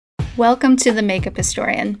Welcome to The Makeup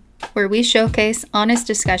Historian, where we showcase honest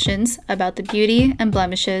discussions about the beauty and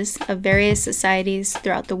blemishes of various societies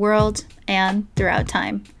throughout the world and throughout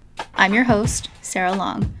time. I'm your host, Sarah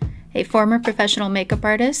Long, a former professional makeup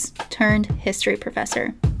artist turned history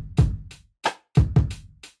professor.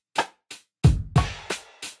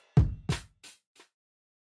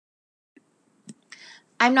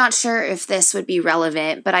 I'm not sure if this would be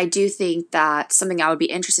relevant, but I do think that something I would be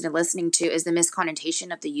interested in listening to is the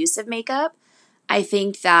misconnotation of the use of makeup. I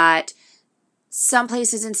think that some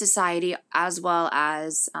places in society, as well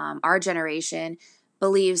as our generation,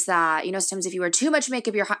 believes that, sometimes if you wear too much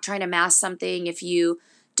makeup, you're trying to mask something. If you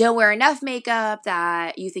don't wear enough makeup,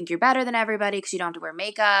 that you think you're better than everybody because you don't have to wear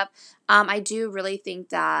makeup. I do really think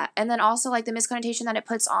that. And then also like the misconnotation that it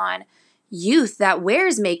puts on youth that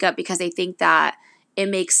wears makeup because they think that it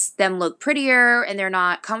makes them look prettier and they're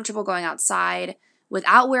not comfortable going outside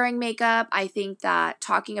without wearing makeup. I think that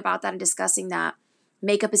talking about that and discussing that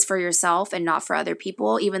makeup is for yourself and not for other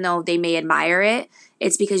people, even though they may admire it.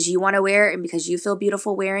 It's because you want to wear it and because you feel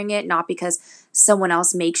beautiful wearing it, not because someone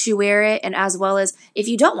else makes you wear it. And as well as if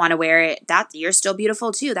you don't want to wear it, that you're still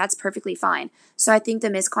beautiful too. That's perfectly fine. So I think the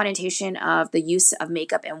misconnotation of the use of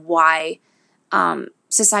makeup and why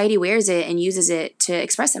society wears it and uses it to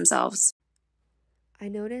express themselves. I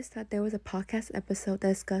noticed that there was a podcast episode that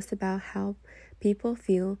discussed about how people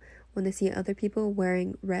feel when they see other people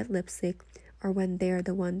wearing red lipstick or when they're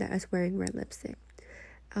the one that is wearing red lipstick.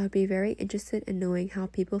 I would be very interested in knowing how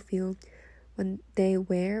people feel when they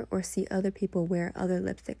wear or see other people wear other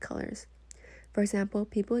lipstick colors. For example,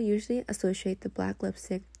 people usually associate the black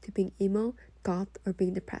lipstick to being emo, goth, or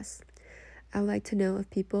being depressed. I would like to know if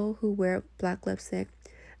people who wear black lipstick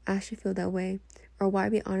actually feel that way, or why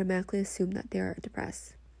we automatically assume that they are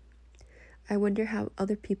depressed. I wonder how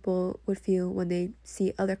other people would feel when they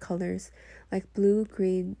see other colors like blue,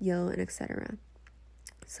 green, yellow, and etc.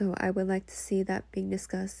 So I would like to see that being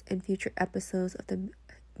discussed in future episodes of the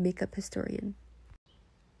Makeup Historian.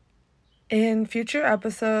 In future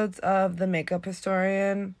episodes of The Makeup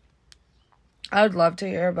Historian, I would love to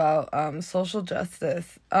hear about social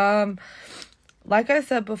justice. Like I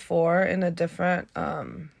said before in a different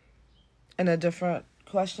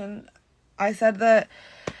question, I said that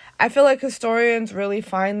I feel like historians really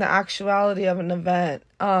find the actuality of an event.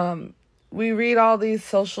 We read all these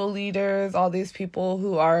social leaders, all these people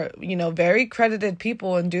who are, very credited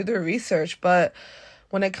people and do their research, but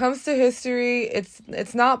when it comes to history,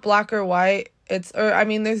 it's not black or white.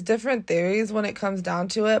 There's different theories when it comes down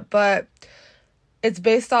to it, but it's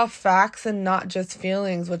based off facts and not just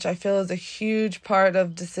feelings, which I feel is a huge part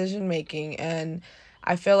of decision making. And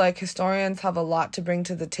I feel like historians have a lot to bring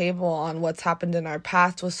to the table on what's happened in our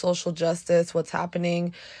past with social justice, what's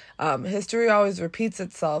happening. History always repeats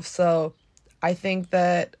itself. So I think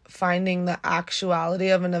that finding the actuality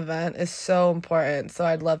of an event is so important. So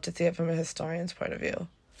I'd love to see it from a historian's point of view.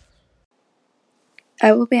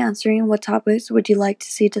 I will be answering what topics would you like to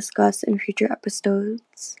see discussed in future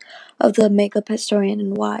episodes of the Makeup Historian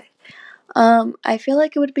and why. I feel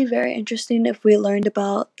like it would be very interesting if we learned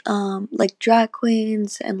about like drag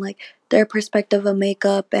queens and like their perspective of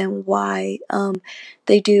makeup and why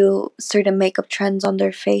they do certain makeup trends on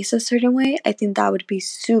their face a certain way. I think that would be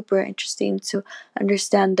super interesting to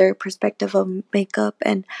understand their perspective of makeup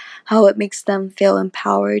and how it makes them feel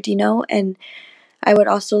empowered, and I would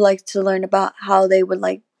also like to learn about how they would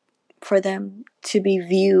like for them to be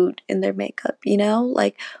viewed in their makeup,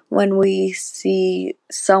 like when we see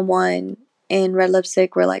someone in red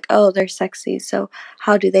lipstick, we're like, oh, they're sexy. So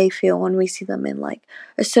how do they feel when we see them in like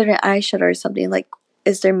a certain eyeshadow or something? Like,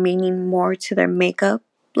 is there meaning more to their makeup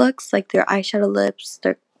looks, like their eyeshadow lips,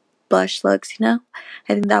 their blush looks, I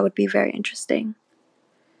think that would be very interesting.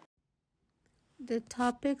 The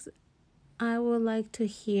topics I would like to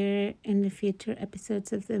hear in the future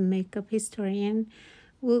episodes of the Makeup Historian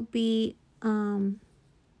will be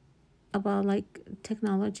about like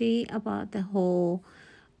technology, about the whole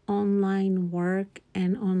online work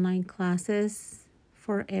and online classes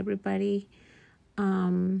for everybody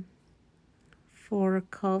for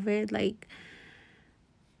COVID. Like,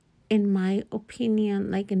 in my opinion,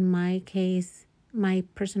 like in my case, my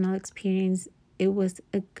personal experience, it was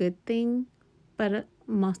a good thing, but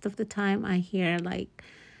most of the time I hear like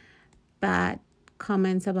bad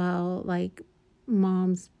comments about like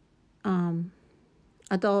moms,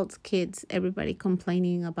 adults, kids, everybody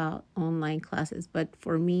complaining about online classes. But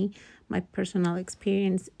for me, my personal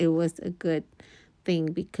experience, it was a good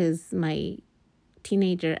thing because my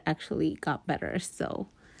teenager actually got better. So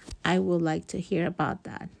I would like to hear about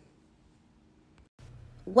that.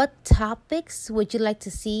 What topics would you like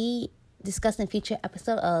to see discussed in future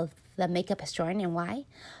episode of the the makeup historian and why?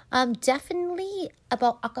 Definitely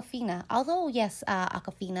about Aquafina. Although, yes,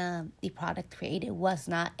 Aquafina, the product created, was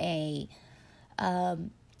not a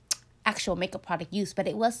actual makeup product used, but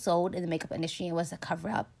it was sold in the makeup industry. It was a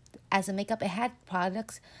cover-up as a makeup. It had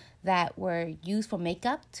products that were used for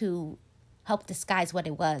makeup to help disguise what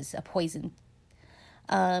it was, a poison.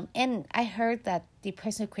 And I heard that the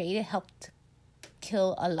person who created it helped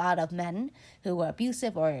kill a lot of men who were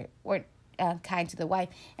abusive or were kind to the wife.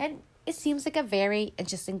 And it seems like a very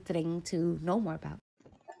interesting thing to know more about.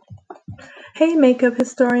 Hey, makeup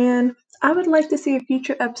historian. I would like to see a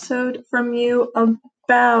future episode from you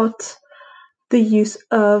about the use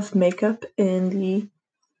of makeup in the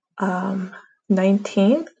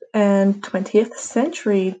 19th and 20th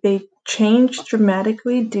century. They changed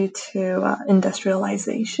dramatically due to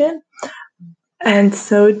industrialization. And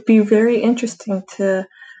so it'd be very interesting to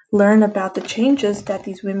learn about the changes that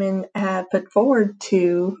these women have put forward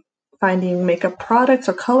to finding makeup products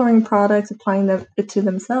or coloring products, applying them to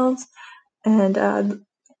themselves, and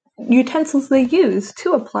utensils they use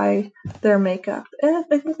to apply their makeup. And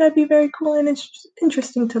I think that'd be very cool and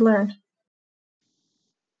interesting to learn.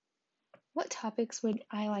 What topics would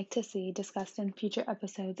I like to see discussed in future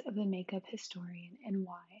episodes of The Makeup Historian and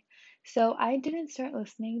why? So, I didn't start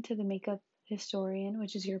listening to The Makeup Historian,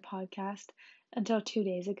 which is your podcast, until 2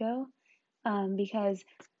 days ago, because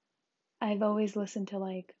I've always listened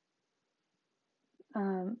to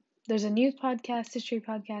there's a news podcast, history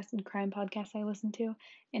podcast, and crime podcast I listen to,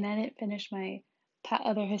 and I didn't finish my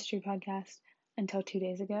other history podcast until 2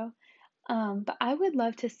 days ago. But I would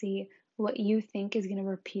love to see what you think is going to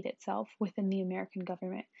repeat itself within the American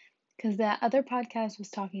government. Because that other podcast was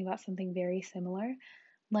talking about something very similar,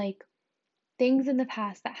 like things in the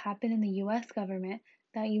past that happened in the US government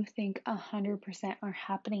that you think 100% are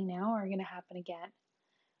happening now are going to happen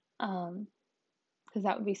again. Because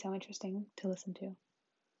that would be so interesting to listen to.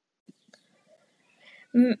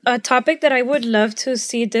 A topic that I would love to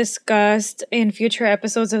see discussed in future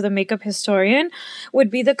episodes of The Makeup Historian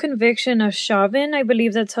would be the conviction of Chauvin. I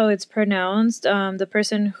believe that's how it's pronounced, the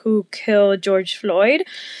person who killed George Floyd,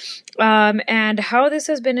 and how this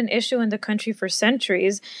has been an issue in the country for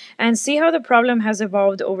centuries, and see how the problem has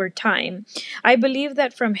evolved over time. I believe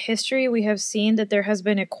that from history, we have seen that there has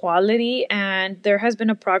been equality and there has been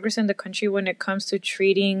a progress in the country when it comes to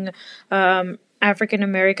treating African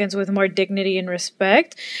Americans with more dignity and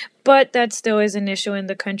respect, but that still is an issue in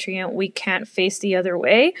the country and we can't face the other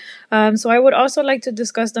way. So I would also like to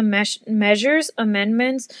discuss the measures,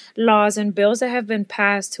 amendments, laws, and bills that have been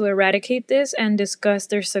passed to eradicate this and discuss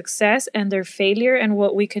their success and their failure and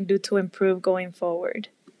what we can do to improve going forward.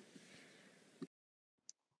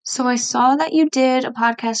 So I saw that you did a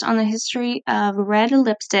podcast on the history of red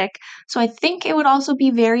lipstick. So I think it would also be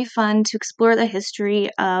very fun to explore the history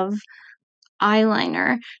of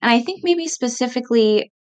eyeliner. And I think maybe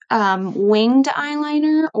specifically winged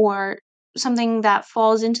eyeliner or something that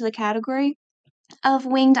falls into the category of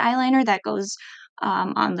winged eyeliner that goes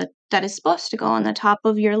that is supposed to go on the top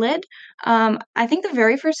of your lid. I think the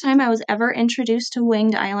very first time I was ever introduced to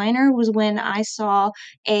winged eyeliner was when I saw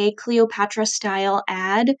a Cleopatra style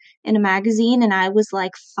ad in a magazine, and I was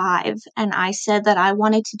like 5, and I said that I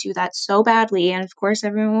wanted to do that so badly, and of course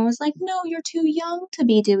everyone was like, no, you're too young to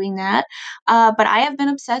be doing that. But I have been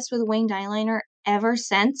obsessed with winged eyeliner ever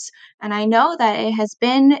since, and I know that it has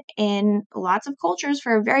been in lots of cultures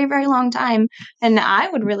for a very, very long time, and I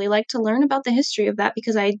would really like to learn about the history of that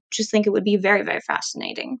because I just think it would be very, very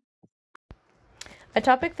fascinating. A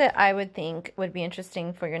topic that I would think would be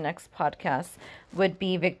interesting for your next podcast would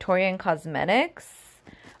be Victorian cosmetics.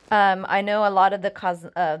 I know a lot of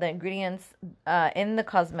the ingredients in the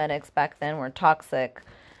cosmetics back then were toxic.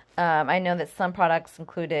 I know that some products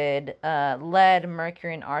included lead,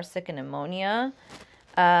 mercury, and arsenic, and ammonia,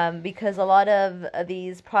 because a lot of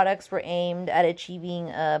these products were aimed at achieving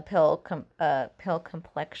a pale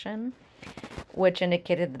complexion, which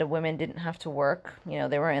indicated that the women didn't have to work. You know,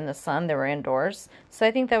 they were in the sun, they were indoors. So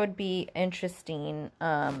I think that would be interesting.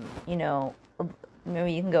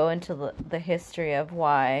 Maybe you can go into the history of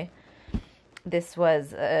why this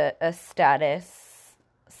was a status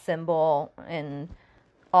symbol, and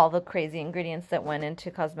all the crazy ingredients that went into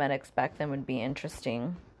cosmetics back then would be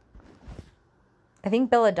interesting. I think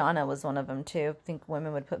belladonna was one of them too. I think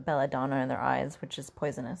women would put belladonna in their eyes, which is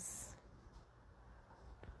poisonous.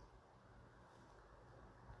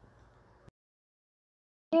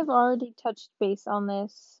 I have already touched base on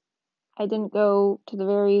this. I didn't go to the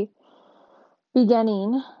very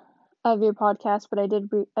beginning of your podcast, but I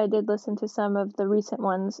did listen to some of the recent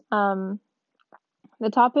ones. The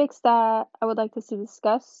topics that I would like to see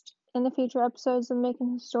discussed in the future episodes of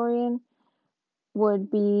Making Historian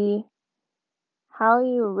would be how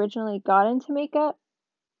you originally got into makeup,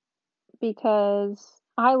 because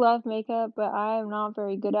I love makeup, but I am not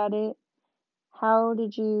very good at it. How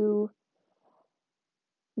did you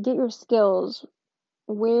get your skills?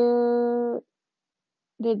 Was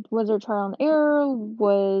there trial and error?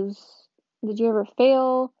 Did you ever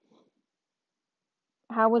fail?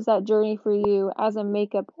 How was that journey for you as a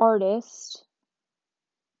makeup artist?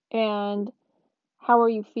 And how are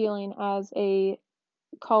you feeling as a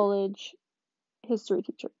college history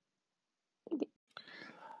teacher?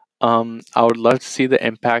 I would love to see the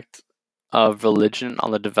impact of religion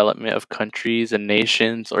on the development of countries and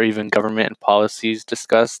nations, or even government and policies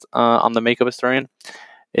discussed on the Makeup Historian.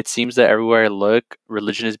 It seems that everywhere I look,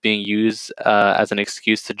 religion is being used as an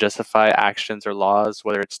excuse to justify actions or laws,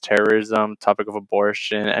 whether it's terrorism, topic of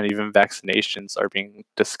abortion, and even vaccinations are being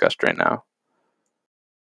discussed right now.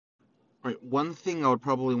 Right. One thing I would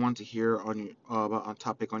probably want to hear on your about on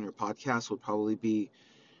topic on your podcast would probably be,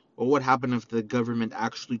 well, what happened if the government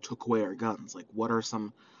actually took away our guns? Like, what are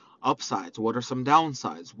some upsides? What are some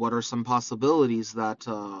downsides? What are some possibilities that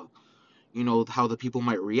how the people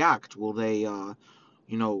might react? Will they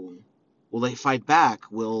will they fight back?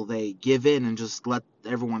 Will they give in and just let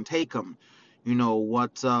everyone take them?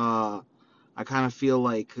 I kind of feel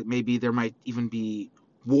like maybe there might even be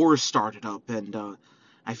wars started up, and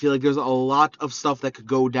I feel like there's a lot of stuff that could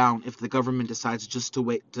go down if the government decides just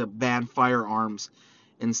to ban firearms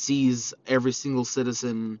and seize every single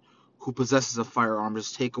citizen who possesses a firearm,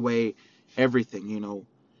 just take away everything.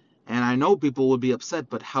 And I know people would be upset,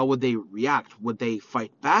 but how would they react? Would they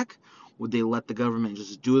fight back? Would they let the government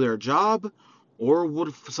just do their job? Or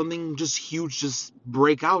would something just huge just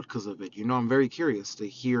break out because of it? I'm very curious to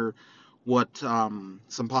hear what some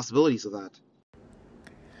possibilities of that.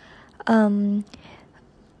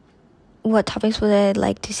 What topics would I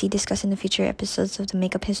like to see discussed in the future episodes of the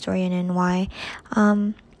Makeup Historian, and why?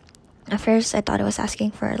 At first I thought it was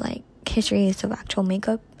asking for like histories of actual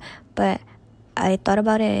makeup, but I thought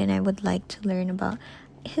about it and I would like to learn about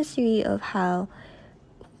history of how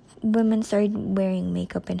women started wearing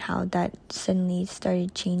makeup and how that suddenly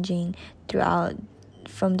started changing throughout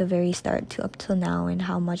from the very start to up till now, and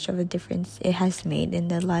how much of a difference it has made in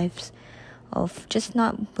the lives of just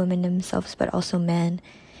not women themselves but also men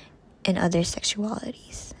and other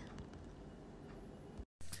sexualities.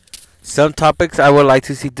 Some topics I would like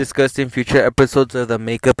to see discussed in future episodes of the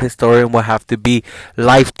Makeup Historian will have to be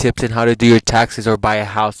life tips and how to do your taxes or buy a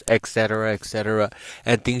house, etc.,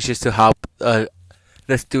 and things just to help the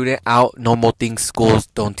student out, normal things schools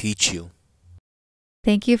don't teach you.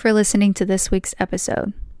 Thank you for listening to this week's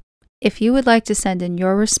episode. If you would like to send in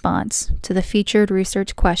your response to the featured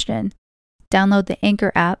research question, download the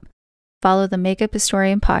Anchor app, follow the Makeup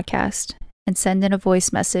Historian podcast, and send in a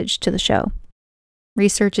voice message to the show.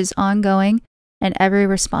 Research is ongoing, and every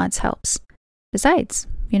response helps. Besides,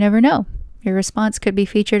 you never know. Your response could be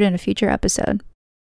featured in a future episode.